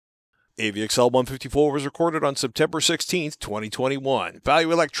AVXL 154 was recorded on September 16th, 2021.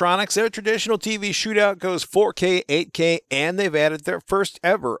 Value Electronics, their traditional TV shootout goes 4K, 8K, and they've added their first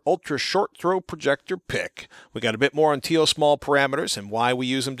ever ultra short throw projector pick. We got a bit more on TO small parameters and why we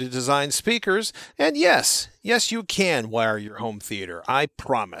use them to design speakers. And yes, you can wire your home theater. I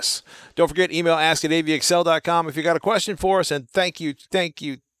promise. Don't forget, email ask@avxl.com if you got a question for us. And thank you to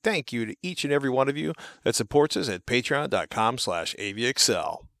each and every one of you that supports us at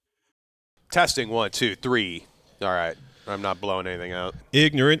patreon.com/avxl. Testing 1, 2, 3. All right. I'm not blowing anything out.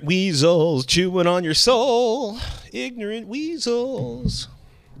 Ignorant weasels chewing on your soul. Ignorant weasels.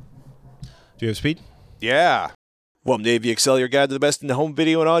 Do you have speed? Yeah. Welcome to AVXL, your guide to the best in the home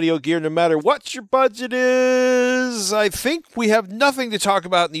video and audio gear, no matter what your budget is. I think we have nothing to talk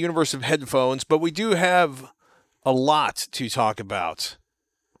about in the universe of headphones, but we do have a lot to talk about.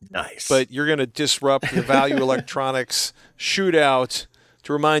 Nice. But you're going to disrupt the Value Electronics shootout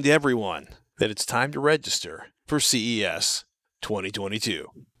to remind everyone that it's time to register for CES 2022.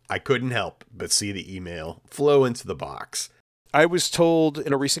 I couldn't help but see the email flow into the box. I was told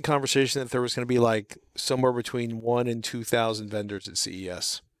in a recent conversation that there was going to be like somewhere between 1,000 and 2,000 vendors at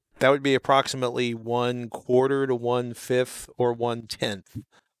CES. That would be approximately 1/4 to 1/5 or 1/10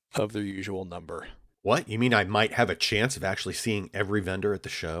 of their usual number. What? You mean I might have a chance of actually seeing every vendor at the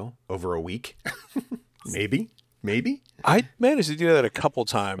show over a week? Maybe. I managed to do that a couple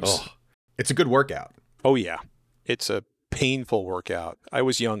times. Oh, it's a good workout. Oh, yeah. It's a painful workout. I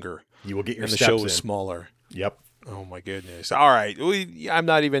was younger. You will get your and the steps show was in. smaller. Yep. Oh, my goodness. All right. I'm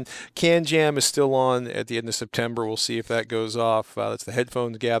not even... Can Jam is still on at the end of September. We'll see if that goes off. That's the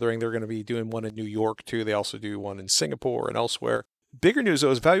Headphones Gathering. They're going to be doing one in New York, too. They also do one in Singapore and elsewhere. Bigger news, though,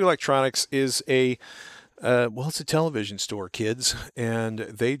 is Value Electronics is it's a television store, kids, and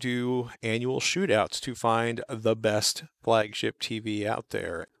they do annual shootouts to find the best flagship TV out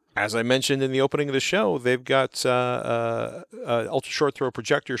there. As I mentioned in the opening of the show, they've got ultra short throw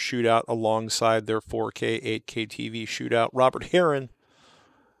projector shootout alongside their 4K, 8K TV shootout. Robert Heron,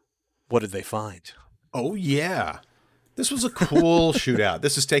 what did they find? Oh, yeah. This was a cool shootout.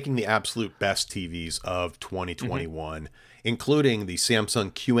 This is taking the absolute best TVs of 2021, including the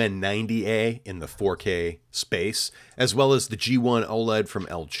Samsung QN90A in the 4K space, as well as the G1 OLED from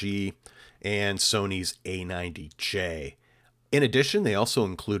LG and Sony's A90J. In addition, they also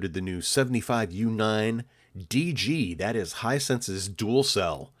included the new 75U9 DG, that is Hisense's dual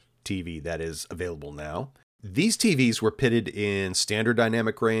cell TV that is available now. These TVs were pitted in standard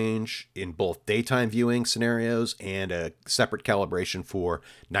dynamic range in both daytime viewing scenarios and a separate calibration for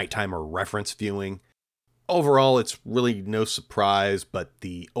nighttime or reference viewing. Overall, it's really no surprise, but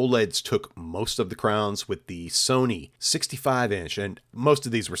the OLEDs took most of the crowns with the Sony 65-inch, and most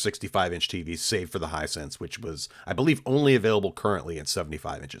of these were 65-inch TVs, save for the Hisense, which was, I believe, only available currently in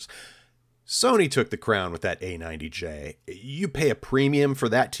 75 inches. Sony took the crown with that A90J. You pay a premium for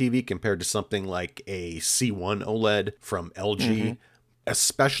that TV compared to something like a C1 OLED from LG,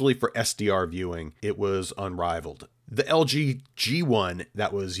 especially for SDR viewing. It was unrivaled. The LG G1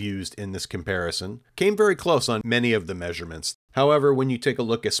 that was used in this comparison came very close on many of the measurements. However, when you take a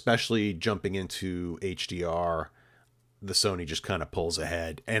look, especially jumping into HDR, the Sony just kind of pulls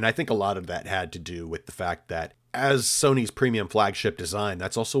ahead. And I think a lot of that had to do with the fact that as Sony's premium flagship design,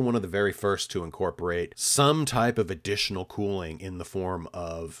 that's also one of the very first to incorporate some type of additional cooling in the form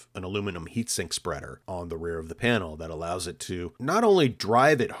of an aluminum heatsink spreader on the rear of the panel that allows it to not only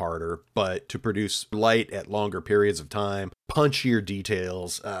drive it harder, but to produce light at longer periods of time, punchier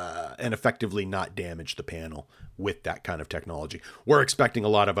details, and effectively not damage the panel with that kind of technology. We're expecting a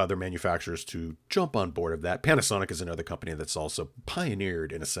lot of other manufacturers to jump on board of that. Panasonic is another company that's also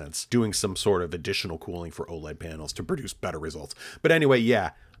pioneered, in a sense, doing some sort of additional cooling for OLED panels to produce better results. But anyway,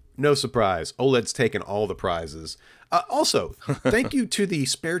 yeah, no surprise. OLED's taken all the prizes. Also, thank you to the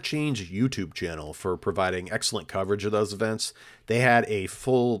Spare Change YouTube channel for providing excellent coverage of those events. They had a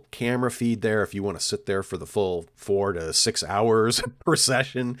full camera feed there if you want to sit there for the full 4 to 6 hours per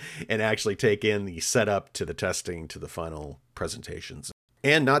session and actually take in the setup to the testing to the final presentations.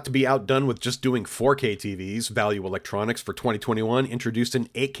 And not to be outdone with just doing 4K TVs, Value Electronics for 2021 introduced an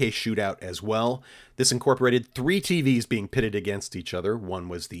 8K shootout as well. This incorporated 3 TVs being pitted against each other. One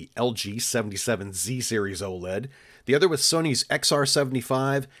was the LG 77Z series OLED. The other was Sony's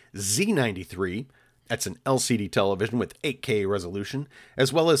XR75 Z93. That's an LCD television with 8K resolution,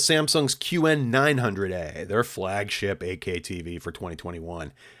 as well as Samsung's QN900A, their flagship 8K TV for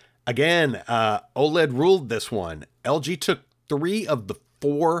 2021. Again, OLED ruled this one. LG took 3 of the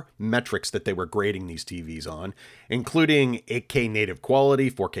 4 metrics that they were grading these TVs on, including 8K native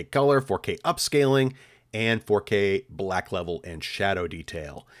quality, 4K color, 4K upscaling, and 4K black level and shadow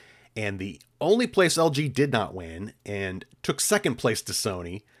detail. And the only place LG did not win and took second place to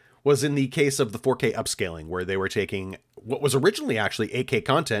Sony was in the case of the 4K upscaling, where they were taking what was originally actually 8K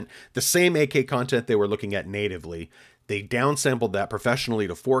content, the same 8K content they were looking at natively. They downsampled that professionally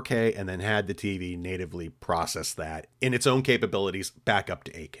to 4K and then had the TV natively process that in its own capabilities back up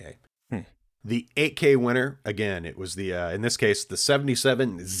to 8K. The 8K winner, again, it was the, in this case, the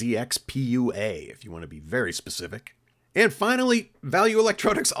 77ZX-PUA, if you want to be very specific. And finally, Value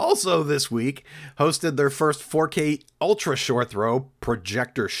Electronics also this week hosted their first 4K ultra short throw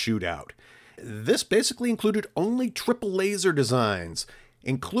projector shootout. This basically included only triple laser designs,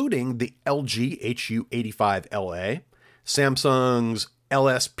 including the LG HU85LA, Samsung's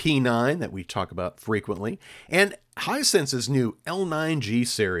LSP9 that we talk about frequently, and Hisense's new L9G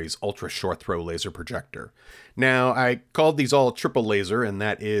series ultra short throw laser projector. Now, I called these all triple laser, and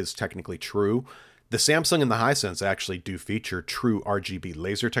that is technically true. The Samsung and the Hisense actually do feature true RGB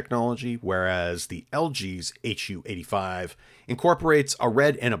laser technology, whereas the LG's HU85 incorporates a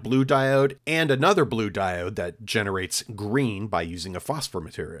red and a blue diode and another blue diode that generates green by using a phosphor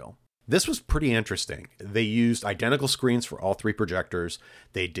material. This was pretty interesting. They used identical screens for all three projectors.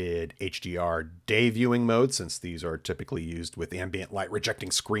 They did HDR day viewing mode, since these are typically used with ambient light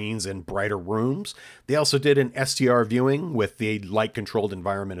rejecting screens in brighter rooms. They also did an SDR viewing with the light controlled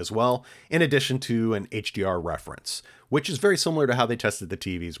environment as well, in addition to an HDR reference, which is very similar to how they tested the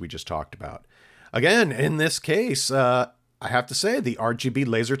TVs we just talked about. Again, in this case, I have to say the RGB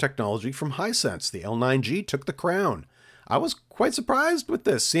laser technology from Hisense, the L9G, took the crown. I was quite surprised with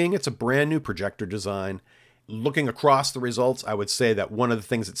this, seeing it's a brand new projector design. Looking across the results, I would say that one of the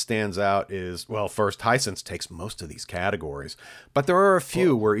things that stands out is, well, first, Hisense takes most of these categories, but there are a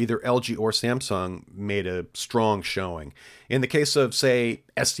few where either LG or Samsung made a strong showing. In the case of, say,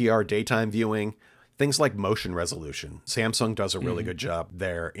 SDR daytime viewing, things like motion resolution, Samsung does a really good job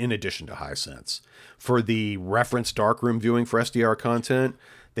there, in addition to Hisense. For the reference darkroom viewing for SDR content,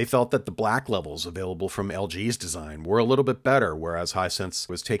 they felt that the black levels available from LG's design were a little bit better, whereas Hisense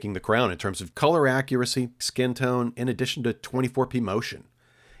was taking the crown in terms of color accuracy, skin tone, in addition to 24p motion.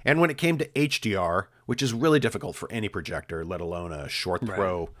 And when it came to HDR, which is really difficult for any projector, let alone a short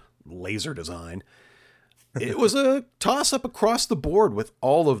throw laser design, it was a toss-up across the board, with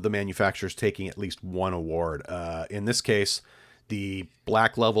all of the manufacturers taking at least one award. In this case, the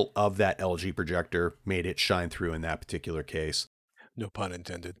black level of that LG projector made it shine through in that particular case. No pun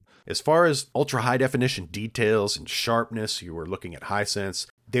intended. As far as ultra high definition details and sharpness, you were looking at Hisense.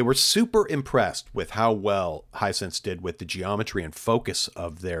 They were super impressed with how well Hisense did with the geometry and focus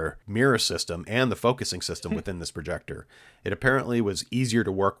of their mirror system and the focusing system within this projector. It apparently was easier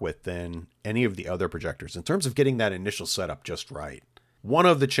to work with than any of the other projectors in terms of getting that initial setup just right. One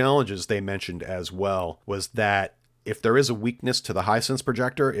of the challenges they mentioned as well was that if there is a weakness to the Hisense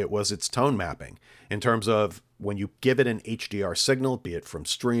projector, it was its tone mapping. In terms of when you give it an HDR signal, be it from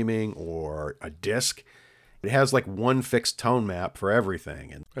streaming or a disc, it has like one fixed tone map for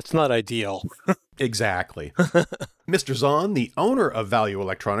everything. And That's not ideal. exactly. Mr. Zahn, the owner of Value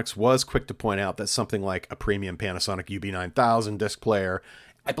Electronics, was quick to point out that something like a premium Panasonic UB9000 disc player,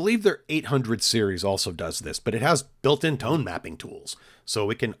 I believe their 800 series also does this, but it has built-in tone mapping tools, so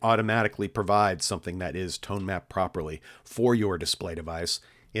it can automatically provide something that is tone mapped properly for your display device.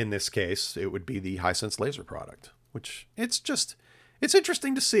 In this case, it would be the Hisense laser product, which it's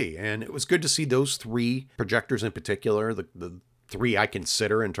interesting to see. And it was good to see those three projectors in particular, the three I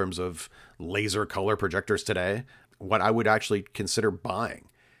consider in terms of laser color projectors today, what I would actually consider buying.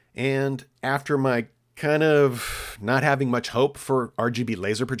 And after my kind of not having much hope for RGB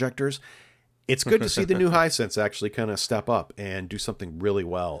laser projectors, it's good to see the new Hisense actually kind of step up and do something really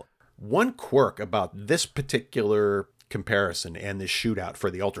well. One quirk about this particular comparison and this shootout for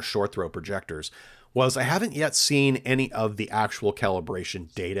the ultra short throw projectors was I haven't yet seen any of the actual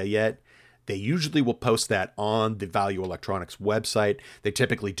calibration data yet. They usually will post that on the Value Electronics website. They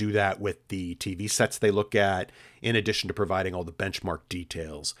typically do that with the TV sets they look at, in addition to providing all the benchmark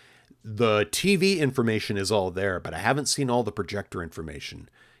details. The TV information is all there, but I haven't seen all the projector information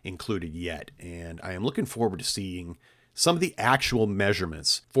included yet, and I am looking forward to seeing some of the actual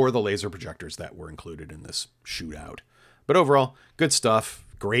measurements for the laser projectors that were included in this shootout. But overall, good stuff,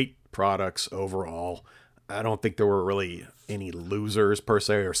 great products overall. I don't think there were really any losers per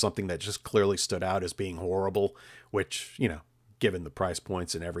se, or something that just clearly stood out as being horrible, which, you know, given the price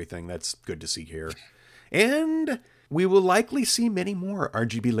points and everything, that's good to see here. And we will likely see many more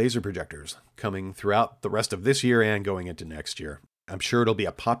RGB laser projectors coming throughout the rest of this year and going into next year. I'm sure it'll be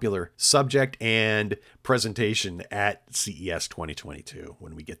a popular subject and presentation at CES 2022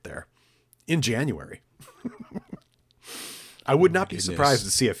 when we get there in January. I would not be goodness. surprised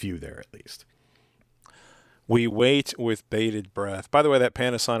to see a few there at least. We wait with bated breath. By the way, that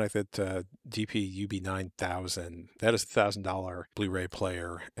Panasonic, that DP UB9000, that is a $1,000 Blu-ray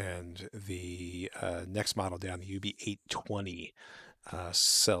player, and the next model down, the UB820,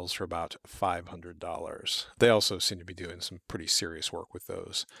 sells for about $500. They also seem to be doing some pretty serious work with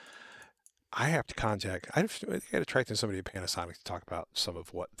those. I have to contact. I got to track down somebody at Panasonic to talk about some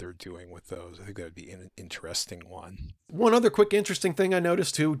of what they're doing with those. I think that would be an interesting one. One other quick interesting thing I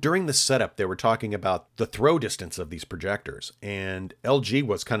noticed too, during the setup, they were talking about the throw distance of these projectors, and LG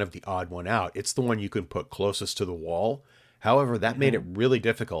was kind of the odd one out. It's the one you can put closest to the wall. However, that made it really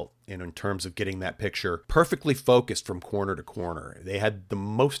difficult in terms of getting that picture perfectly focused from corner to corner. They had the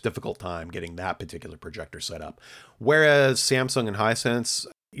most difficult time getting that particular projector set up. Whereas Samsung and Hisense,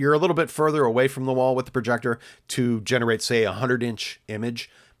 you're a little bit further away from the wall with the projector to generate, say, a 100-inch image,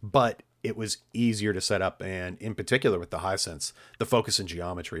 but it was easier to set up. And in particular with the Hisense, the focus and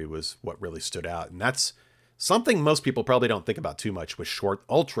geometry was what really stood out. And that's something most people probably don't think about too much with short,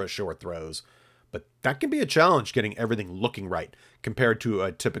 ultra short throws. But that can be a challenge, getting everything looking right compared to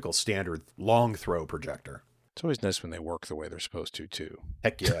a typical standard long throw projector. It's always nice when they work the way they're supposed to, too.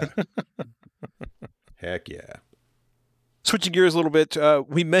 Heck yeah. Heck yeah. Switching gears a little bit,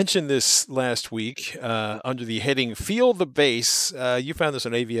 we mentioned this last week under the heading Feel the Bass. You found this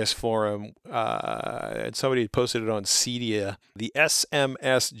on AVS Forum, and somebody had posted it on Cedia. The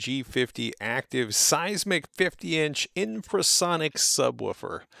SMS G50 Active Seismic 50-inch infrasonic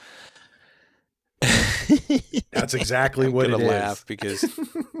subwoofer. That's exactly what it is. I'm going to laugh because,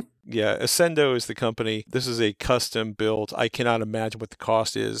 yeah, Ascendo is the company. This is a custom built. I cannot imagine what the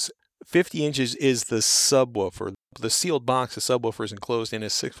cost is. 50 inches is the subwoofer. The sealed box of subwoofer is enclosed in a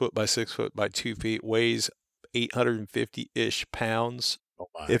 6 foot by 6 foot by 2 feet, weighs 850-ish pounds. Oh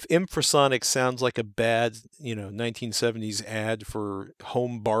my. If infrasonic sounds like a bad, 1970s ad for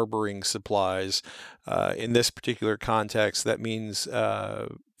home barbering supplies, in this particular context, that means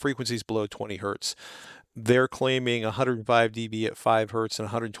frequencies below 20 hertz. They're claiming 105 dB at 5 hertz and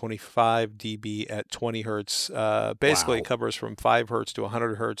 125 dB at 20 hertz. Basically, Wow. It covers from 5 hertz to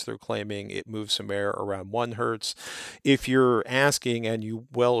 100 hertz. They're claiming it moves some air around 1 hertz. If you're asking, and you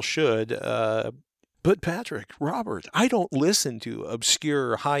well should, but Patrick, Robert, I don't listen to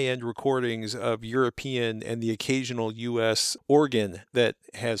obscure high-end recordings of European and the occasional U.S. organ that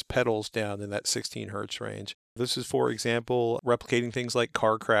has pedals down in that 16 hertz range. This is, for example, replicating things like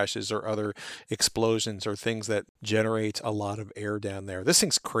car crashes or other explosions or things that generate a lot of air down there. This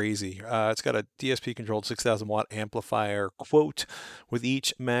thing's crazy. It's got a DSP-controlled 6,000 watt amplifier. Quote, with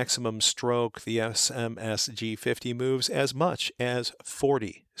each maximum stroke, the SMS G50 moves as much as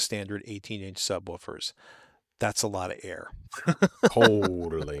 40 standard 18-inch subwoofers. That's a lot of air.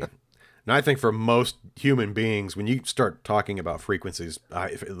 Totally. And I think for most human beings, when you start talking about frequencies,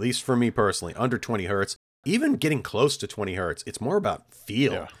 at least for me personally, under 20 hertz, even getting close to 20 hertz, it's more about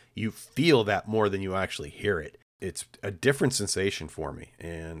feel. Yeah. You feel that more than you actually hear it. It's a different sensation for me.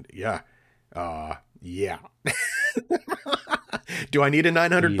 And yeah. Do I need a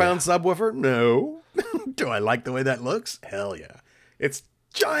 900-pound subwoofer? No. Do I like the way that looks? Hell yeah. It's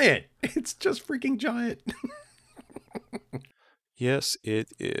giant. It's just freaking giant. Yes,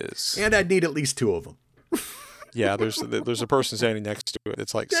 it is. And I'd need at least 2 of them. Yeah, there's a person standing next to it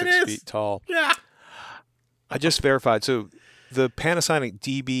that's like 6 feet tall. Yeah. I just verified. So the Panasonic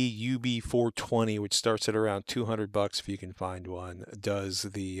DB UB420, which starts at around $200 if you can find one, does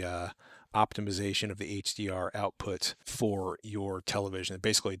the optimization of the HDR output for your television. It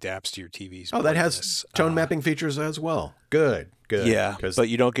basically adapts to your TV's Oh, that has brightness. tone mapping features as well. Good. Yeah, 'Cause- but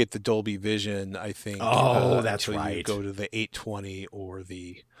you don't get the Dolby Vision, I think. Oh, that's until you right. go to the 820 or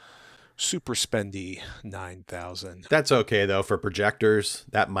the super spendy 9000. That's okay, though. For projectors,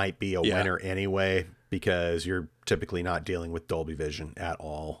 that might be a Yeah. winner anyway, because you're typically not dealing with Dolby Vision at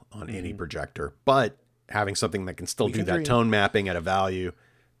all on any projector. But having something that can still We do can that dream. tone mapping at a value,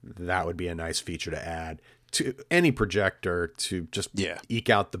 that would be a nice feature to add to any projector to just eke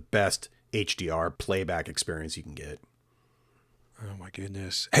out the best HDR playback experience you can get. Oh my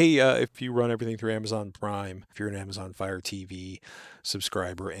goodness. Hey, if you run everything through Amazon Prime, if you're an Amazon Fire TV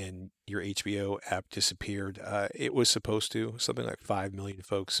subscriber and your HBO app disappeared, it was supposed to. Something like 5 million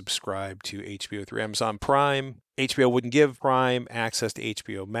folks subscribe to HBO through Amazon Prime. HBO wouldn't give Prime access to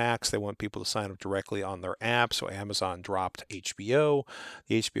HBO Max. They want people to sign up directly on their app, so Amazon dropped HBO.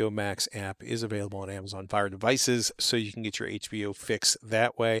 The HBO Max app is available on Amazon Fire devices, so you can get your HBO fix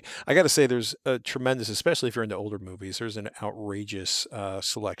that way. I got to say, there's a tremendous, especially if you're into older movies, there's an outrageous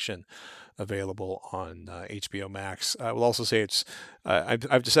selection available on HBO Max. I will also say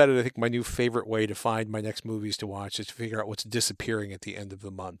I've decided, I think my new favorite way to find my next movies to watch is to figure out what's disappearing at the end of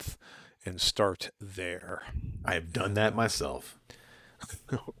the month and start there. I have done that myself.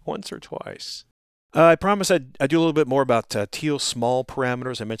 Once or twice. I promised I'd do a little bit more about teal small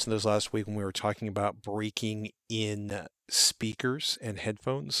parameters. I mentioned those last week when we were talking about breaking in speakers and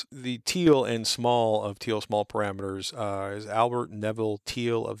headphones. The teal and small of teal small parameters is Albert Neville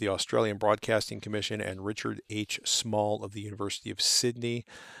Teal of the Australian Broadcasting Commission and Richard H. Small of the University of Sydney.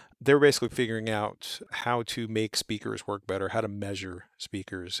 They're basically figuring out how to make speakers work better, how to measure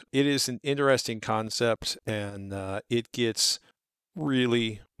speakers. It is an interesting concept, and it gets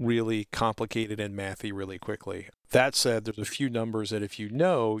really, really complicated and mathy really quickly. That said, there's a few numbers that if you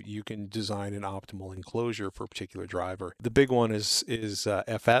know, you can design an optimal enclosure for a particular driver. The big one is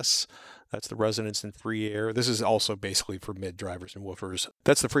FS. That's the resonance in free air. This is also basically for mid drivers and woofers.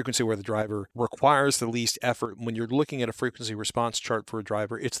 That's the frequency where the driver requires the least effort. When you're looking at a frequency response chart for a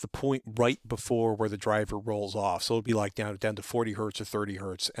driver, it's the point right before where the driver rolls off. So it'll be like down to 40 hertz or 30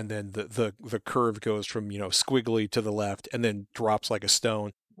 hertz, and then the curve goes from squiggly to the left and then drops like a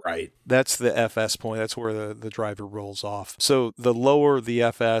stone. Right. That's the FS point. That's where the driver rolls off. So the lower the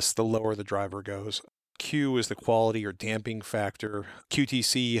FS, the lower the driver goes. Q is the quality or damping factor.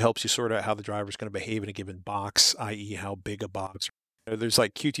 QTC helps you sort out how the driver is going to behave in a given box, i.e. how big a box. There's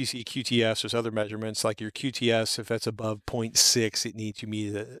like QTC, QTS, there's other measurements like your QTS. If that's above 0.6,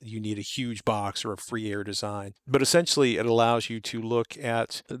 you need a huge box or a free air design. But essentially it allows you to look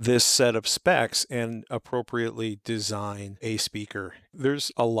at this set of specs and appropriately design a speaker.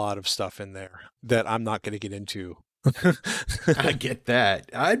 There's a lot of stuff in there that I'm not going to get into. I get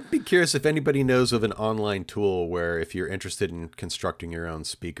that. I'd be curious if anybody knows of an online tool where if you're interested in constructing your own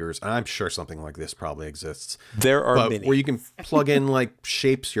speakers, I'm sure something like this probably exists. There are many. Where you can plug in like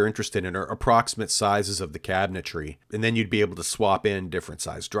shapes you're interested in or approximate sizes of the cabinetry. And then you'd be able to swap in different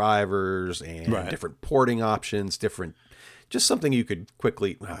size drivers and different porting options, just something you could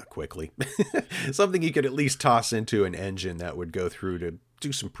quickly, something you could at least toss into an engine that would go through to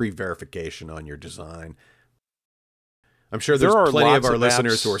do some pre-verification on your design. I'm sure there's plenty of our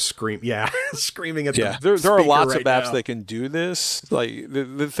listeners who are screaming at the there are lots of apps now that can do this. Like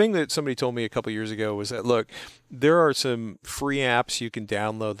the thing that somebody told me a couple years ago was that, look, there are some free apps you can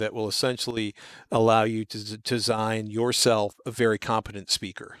download that will essentially allow you to design yourself a very competent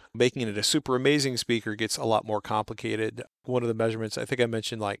speaker. Making it a super amazing speaker gets a lot more complicated. One of the measurements, I think I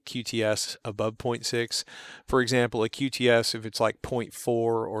mentioned like QTS above 0.6. For example, a QTS, if it's like 0.4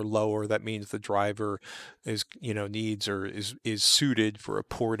 or lower, that means the driver is suited for a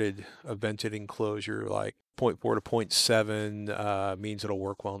ported, a vented enclosure. Like 0.4 to 0.7 means it'll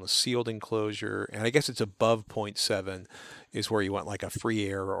work well in a sealed enclosure. And I guess it's above 0.7 is where you want like a free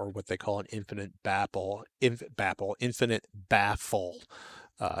air or what they call an infinite baffle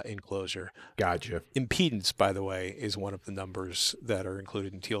enclosure. Gotcha. Impedance, by the way, is one of the numbers that are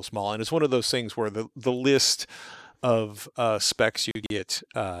included in teal small. And it's one of those things where the list of specs you get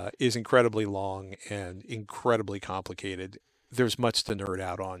is incredibly long and incredibly complicated. There's much to nerd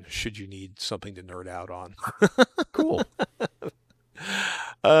out on should you need something to nerd out on. Cool.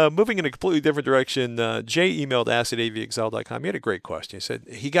 Moving in a completely different direction, Jay emailed acidavexcel.com. He had a great question. He said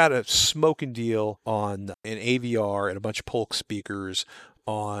he got a smoking deal on an AVR and a bunch of Polk speakers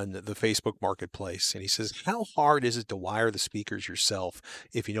on the Facebook marketplace. And he says, how hard is it to wire the speakers yourself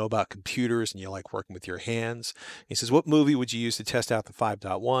if you know about computers and you like working with your hands? He says, what movie would you use to test out the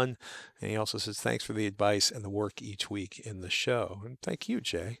 5.1? And he also says, thanks for the advice and the work each week in the show. And thank you,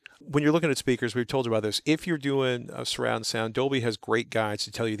 Jay. When you're looking at speakers, we've told you about this. If you're doing a surround sound, Dolby has great guides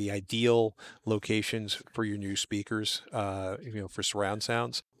to tell you the ideal locations for your new speakers, for surround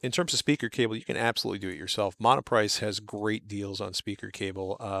sounds. In terms of speaker cable, you can absolutely do it yourself. Monoprice has great deals on speaker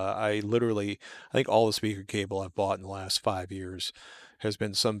cable. I think all the speaker cable I've bought in the last 5 years has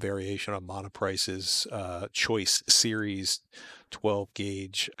been some variation on Monoprice's Choice Series 12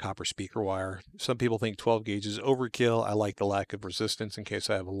 gauge copper speaker wire. Some people think 12 gauge is overkill. I like the lack of resistance in case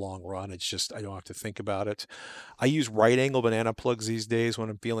I have a long run. It's just, I don't have to think about it. I use right angle banana plugs these days when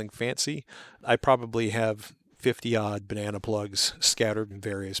I'm feeling fancy. I probably have 50 odd banana plugs scattered in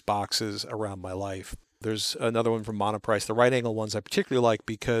various boxes around my life. There's another one from Monoprice. The right angle ones I particularly like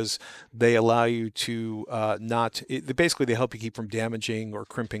because they allow you to basically they help you keep from damaging or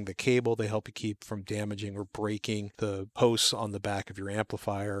crimping the cable. They help you keep from damaging or breaking the posts on the back of your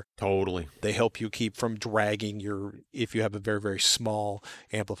amplifier. Totally. They help you keep from dragging if you have a very, very small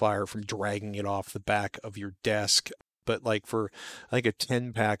amplifier, from dragging it off the back of your desk. But like for, I think, a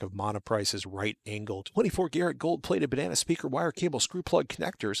 10-pack of Monoprice's right angle 24 Garrett gold-plated banana speaker wire cable screw plug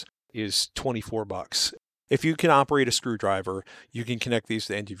connectors, is $24. If you can operate a screwdriver, you can connect these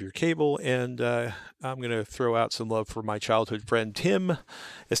to the end of your cable. And I'm going to throw out some love for my childhood friend, Tim.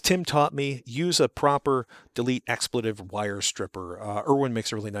 As Tim taught me, use a proper delete expletive wire stripper. Irwin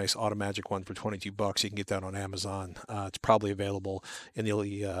makes a really nice Automagic one for $22. You can get that on Amazon. It's probably available in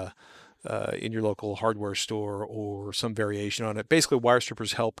the in your local hardware store or some variation on it. Basically, wire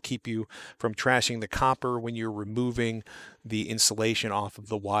strippers help keep you from trashing the copper when you're removing the insulation off of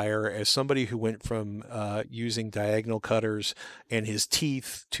the wire. As somebody who went from using diagonal cutters and his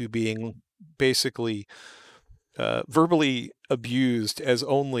teeth to being basically verbally abused as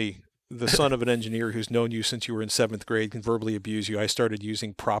only the son of an engineer who's known you since you were in 7th grade can verbally abuse you, I started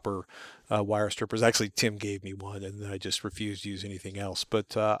using proper wire strippers. Actually, Tim gave me one, and then I just refused to use anything else.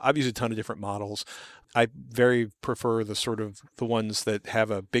 But I've used a ton of different models. I very prefer the ones that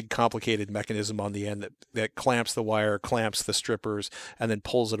have a big complicated mechanism on the end that clamps the wire, clamps the strippers, and then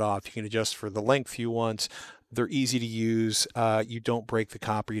pulls it off. You can adjust for the length you want. They're easy to use. You don't break the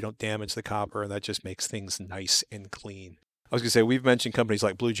copper. You don't damage the copper, and that just makes things nice and clean. I was going to say, we've mentioned companies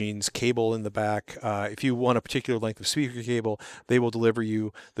like Blue Jeans, cable in the back. If you want a particular length of speaker cable, they will deliver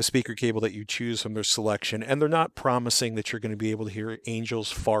you the speaker cable that you choose from their selection. And they're not promising that you're going to be able to hear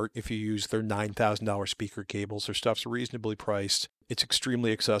angels fart if you use their $9,000 speaker cables. Their stuff's reasonably priced. It's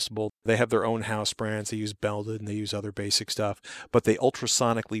extremely accessible. They have their own house brands. They use Belden and they use other basic stuff, but they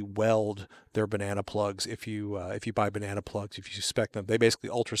ultrasonically weld their banana plugs. If you buy banana plugs, if you suspect them, they basically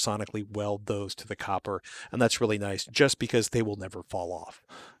ultrasonically weld those to the copper, and that's really nice. Just because they will never fall off.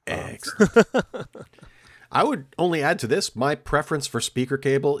 Excellent. I would only add to this: my preference for speaker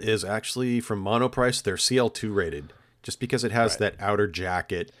cable is actually from Monoprice. They're CL2 rated, just because it has that outer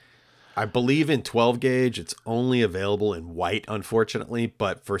jacket. I believe in 12 gauge, it's only available in white, unfortunately,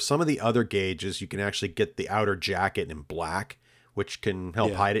 but for some of the other gauges, you can actually get the outer jacket in black, which can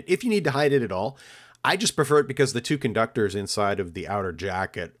help hide it, if you need to hide it at all. I just prefer it because the two conductors inside of the outer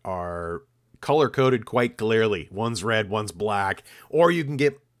jacket are color-coded quite clearly. One's red, one's black, or you can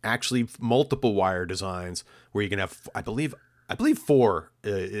get actually multiple wire designs where you can have, I believe 4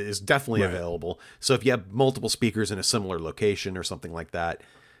 is definitely available. So if you have multiple speakers in a similar location or something like that,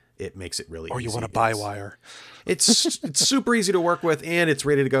 it makes it really easy. Or you want to buy wire. It's super easy to work with, and it's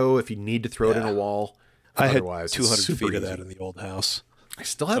ready to go if you need to throw it in a wall. I had 200 feet of that in the old house. I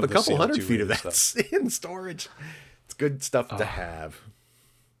still have a couple hundred feet of that in storage. It's good stuff to have.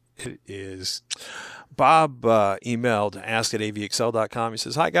 It is. Bob emailed ask@avxl.com. He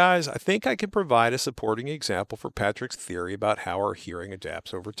says, "Hi, guys. I think I can provide a supporting example for Patrick's theory about how our hearing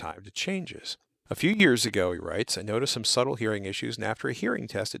adapts over time to changes. A few years ago," he writes, "I noticed some subtle hearing issues, and after a hearing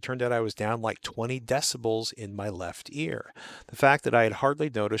test, it turned out I was down like 20 decibels in my left ear. The fact that I had hardly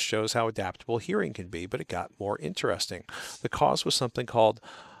noticed shows how adaptable hearing can be, but it got more interesting. The cause was something called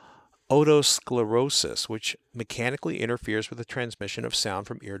otosclerosis, which mechanically interferes with the transmission of sound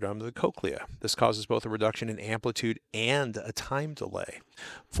from eardrum to the cochlea. This causes both a reduction in amplitude and a time delay.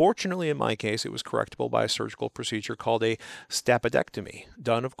 Fortunately, in my case, it was correctable by a surgical procedure called a stapedectomy,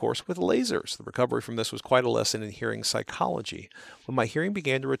 done, of course, with lasers. The recovery from this was quite a lesson in hearing psychology. When my hearing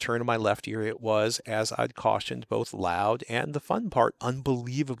began to return to my left ear, it was, as I'd cautioned, both loud and, the fun part,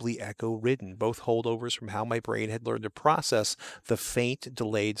 unbelievably echo-ridden, both holdovers from how my brain had learned to process the faint,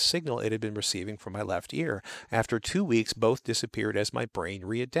 delayed signal it had been receiving from my left ear. After 2 weeks, both disappeared as my brain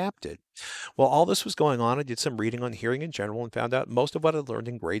readapted. While all this was going on, I did some reading on hearing in general and found out most of what I'd learned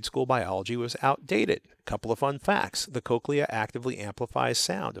in grade school biology was outdated. A couple of fun facts. The cochlea actively amplifies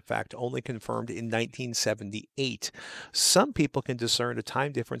sound, a fact only confirmed in 1978. Some people can discern a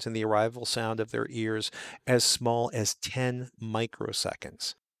time difference in the arrival sound of their ears as small as 10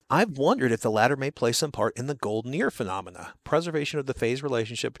 microseconds. I've wondered if the latter may play some part in the golden ear phenomena. Preservation of the phase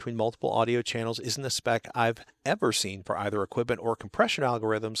relationship between multiple audio channels isn't a spec I've ever seen for either equipment or compression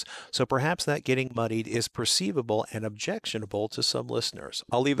algorithms, so perhaps that getting muddied is perceivable and objectionable to some listeners.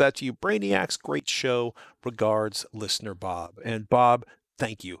 I'll leave that to you, Brainiacs. Great show. Regards, listener Bob. And Bob,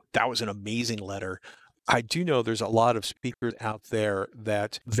 thank you. That was an amazing letter. I do know there's a lot of speakers out there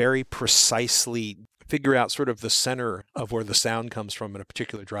that very precisely figure out sort of the center of where the sound comes from in a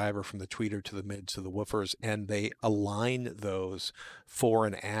particular driver, from the tweeter to the mid to the woofers, and they align those fore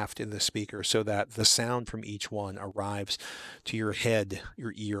and aft in the speaker so that the sound from each one arrives to your head,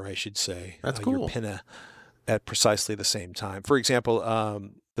 your ear, I should say. That's cool. Your pinna at precisely the same time. For example,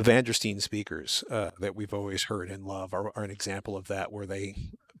 the Vandersteen speakers that we've always heard and love are an example of that, where they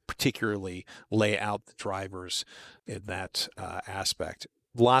particularly lay out the drivers in that aspect.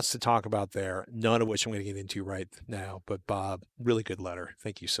 Lots to talk about there, none of which I'm going to get into right now. But Bob, really good letter.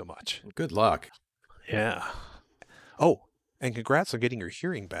 Thank you so much. Good luck. Yeah. Oh, And congrats on getting your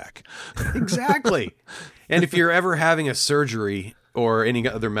hearing back. Exactly. And if you're ever having a surgery or any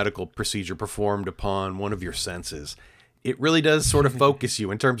other medical procedure performed upon one of your senses, it really does sort of focus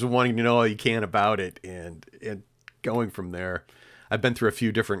you in terms of wanting to know all you can about it and going from there. I've been through a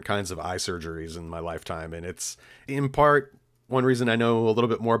few different kinds of eye surgeries in my lifetime, and it's in part one reason I know a little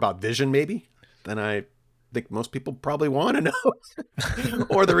bit more about vision maybe than I think most people probably want to know.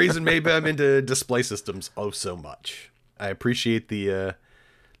 Or the reason maybe I'm into display systems so much. I appreciate the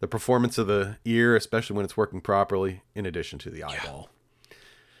performance of the ear, especially when it's working properly, in addition to the eyeball. Yeah.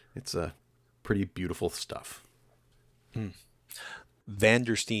 It's pretty beautiful stuff.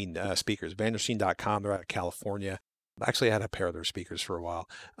 Vandersteen speakers, vandersteen.com. They're out of California. Actually, I had a pair of their speakers for a while.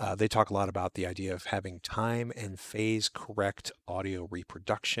 They talk a lot about the idea of having time and phase correct audio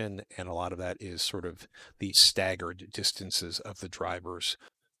reproduction. And a lot of that is sort of the staggered distances of the drivers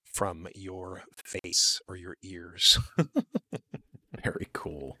from your face or your ears. Very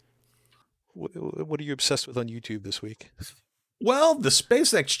cool. What are you obsessed with on YouTube this week? Well, the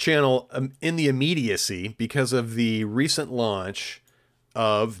SpaceX channel in the immediacy because of the recent launch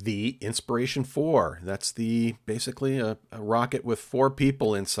of the Inspiration 4. That's basically a rocket with 4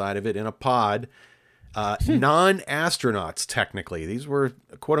 people inside of it in a pod. Non-astronauts, technically. These were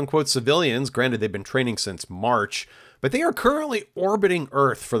quote-unquote civilians. Granted, they've been training since March, but they are currently orbiting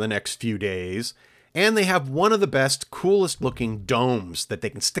Earth for the next few days. And they have one of the best, coolest looking domes that they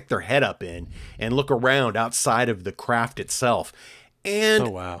can stick their head up in and look around outside of the craft itself.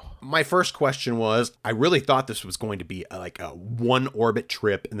 And my first question was, I really thought this was going to be like a 1 orbit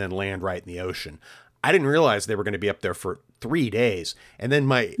trip and then land right in the ocean. I didn't realize they were going to be up there for 3 days. And then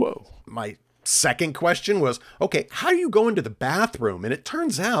my second question was, okay, how do you go into the bathroom? And it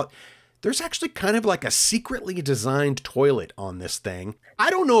turns out there's actually kind of like a secretly designed toilet on this thing. I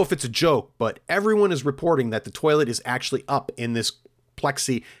don't know if it's a joke, but everyone is reporting that the toilet is actually up in this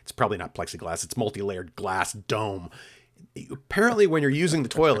it's probably not plexiglass, it's multi-layered glass dome. Apparently, when you're using the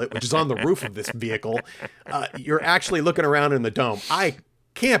toilet, which is on the roof of this vehicle, you're actually looking around in the dome. I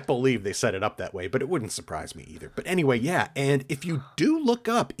can't believe they set it up that way, but it wouldn't surprise me either. But anyway, yeah. And if you do look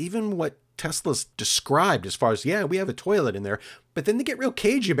up even what Tesla's described as far as, yeah, we have a toilet in there, but then they get real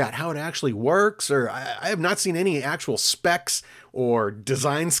cagey about how it actually works, or I have not seen any actual specs or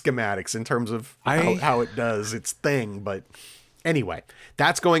design schematics in terms of how it does its thing. But anyway,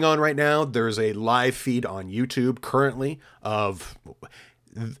 that's going on right now. There's a live feed on YouTube currently of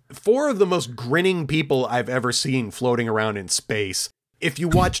 4 of the most grinning people I've ever seen floating around in space. If you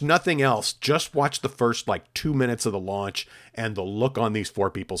watch nothing else, just watch the first 2 minutes of the launch and the look on these 4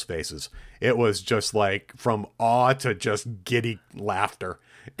 people's faces. It was just like from awe to just giddy laughter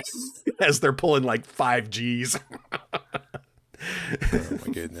as they're pulling 5 Gs. Oh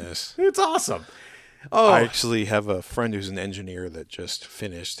my goodness. It's awesome. I actually have a friend who's an engineer that just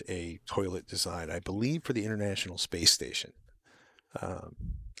finished a toilet design, I believe, for the International Space Station.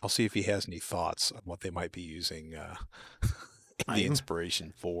 I'll see if he has any thoughts on what they might be using the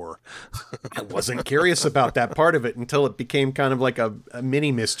Inspiration 4. I wasn't curious about that part of it until it became kind of like a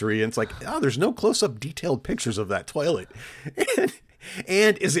mini mystery. And it's like, there's no close-up detailed pictures of that toilet.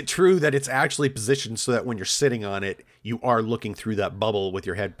 And is it true that it's actually positioned so that when you're sitting on it, you are looking through that bubble with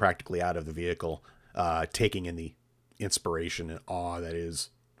your head practically out of the vehicle, taking in the inspiration and awe that is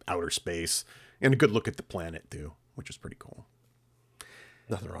outer space, and a good look at the planet too, which is pretty cool.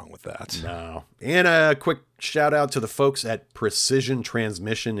 Nothing wrong with that. No. And a quick shout out to the folks at Precision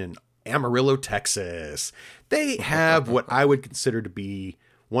Transmission in Amarillo, Texas. They have what I would consider to be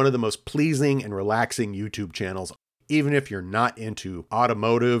one of the most pleasing and relaxing YouTube channels. Even if you're not into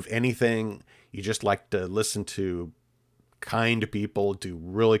automotive, anything, you just like to listen to kind people do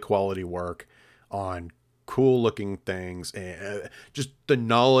really quality work on cool looking things, and just the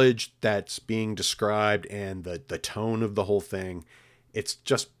knowledge that's being described and the tone of the whole thing. It's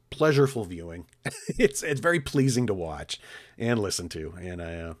just pleasurable viewing. It's very pleasing to watch and listen to. And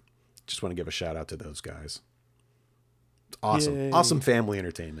I just want to give a shout out to those guys. It's awesome. Yay. Awesome family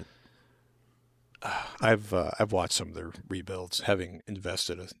entertainment. I've watched some of their rebuilds, having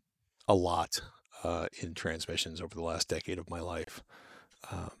invested a lot in transmissions over the last decade of my life.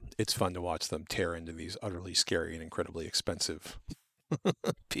 It's fun to watch them tear into these utterly scary and incredibly expensive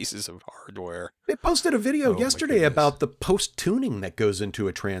pieces of hardware. They posted a video yesterday about the post-tuning that goes into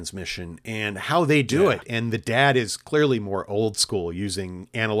a transmission and how they do it. And the dad is clearly more old school, using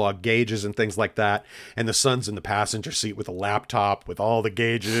analog gauges and things like that. And the son's in the passenger seat with a laptop with all the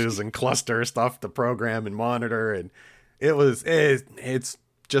gauges and cluster stuff to program and monitor. And it's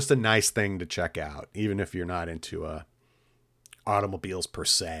just a nice thing to check out, even if you're not into automobiles per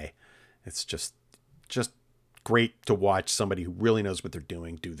se. It's just great to watch somebody who really knows what they're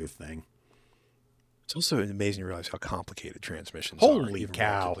doing do their thing. It's also amazing to realize how complicated transmissions are. Holy Even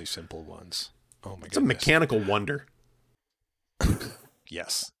cow. relatively simple ones. Oh my It's a goodness. mechanical wonder.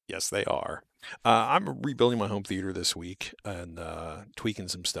 Yes, they are. I'm rebuilding my home theater this week and tweaking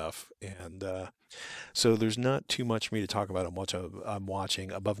some stuff, and so there's not too much for me to talk about on what I'm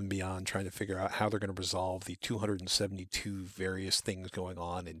watching above and beyond trying to figure out how they're going to resolve the 272 various things going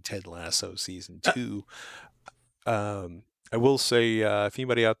on in Ted Lasso season 2. I will say, if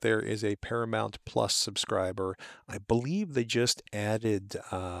anybody out there is a Paramount Plus subscriber, I believe they just added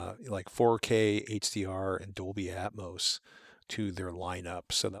like 4K HDR and Dolby Atmos to their lineup,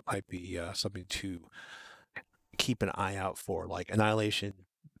 so that might be something to keep an eye out for, like Annihilation,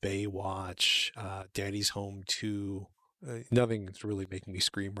 Baywatch, Daddy's Home 2. Nothing's really making me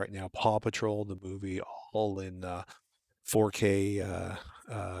scream right now. Paw Patrol, the movie, all in 4K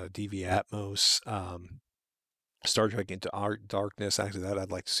DV Atmos. Star Trek Into Darkness, actually that I'd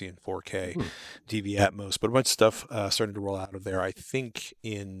like to see in 4K DV Atmos, but a bunch of stuff starting to roll out of there, I think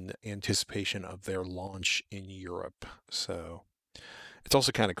in anticipation of their launch in Europe. So it's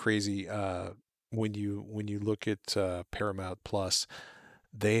also kind of crazy when you look at Paramount Plus,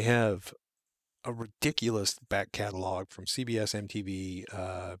 they have a ridiculous back catalog from CBS, MTV,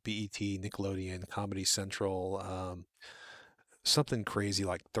 BET, Nickelodeon, Comedy Central, something crazy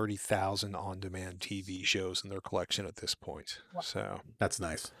like 30,000 on-demand TV shows in their collection at this point. So That's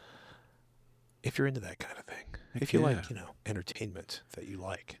nice. if you're into that kind of thing, Heck if you yeah. like, entertainment that you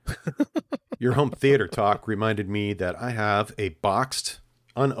like. Your home theater talk reminded me that I have a boxed,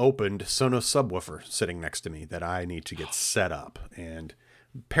 unopened Sonos subwoofer sitting next to me that I need to get set up and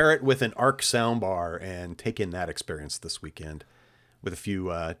pair it with an Arc soundbar and take in that experience this weekend with a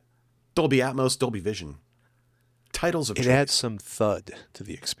few Dolby Atmos, Dolby Vision titles of It choice. adds some thud to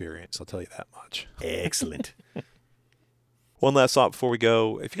the experience, I'll tell you that much. Excellent. One last thought before we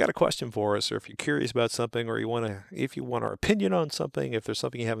go. If you got a question for us, or if you're curious about something, or if you want our opinion on something, if there's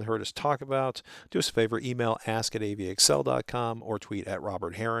something you haven't heard us talk about, do us a favor, email ask@avxl.com or tweet at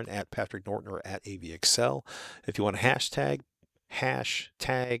Robert Heron, at Patrick Norton, or at avxl. If you want a hashtag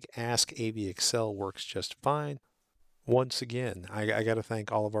AskAVXL works just fine. Once again, I got to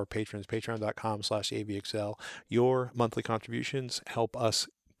thank all of our patrons, patreon.com/AVXL. Your monthly contributions help us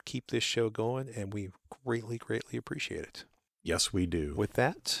keep this show going, and we greatly, greatly appreciate it. Yes, we do. With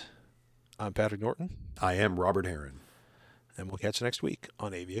that, I'm Patrick Norton, I am Robert Heron. and we'll catch you next week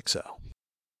on AVXL.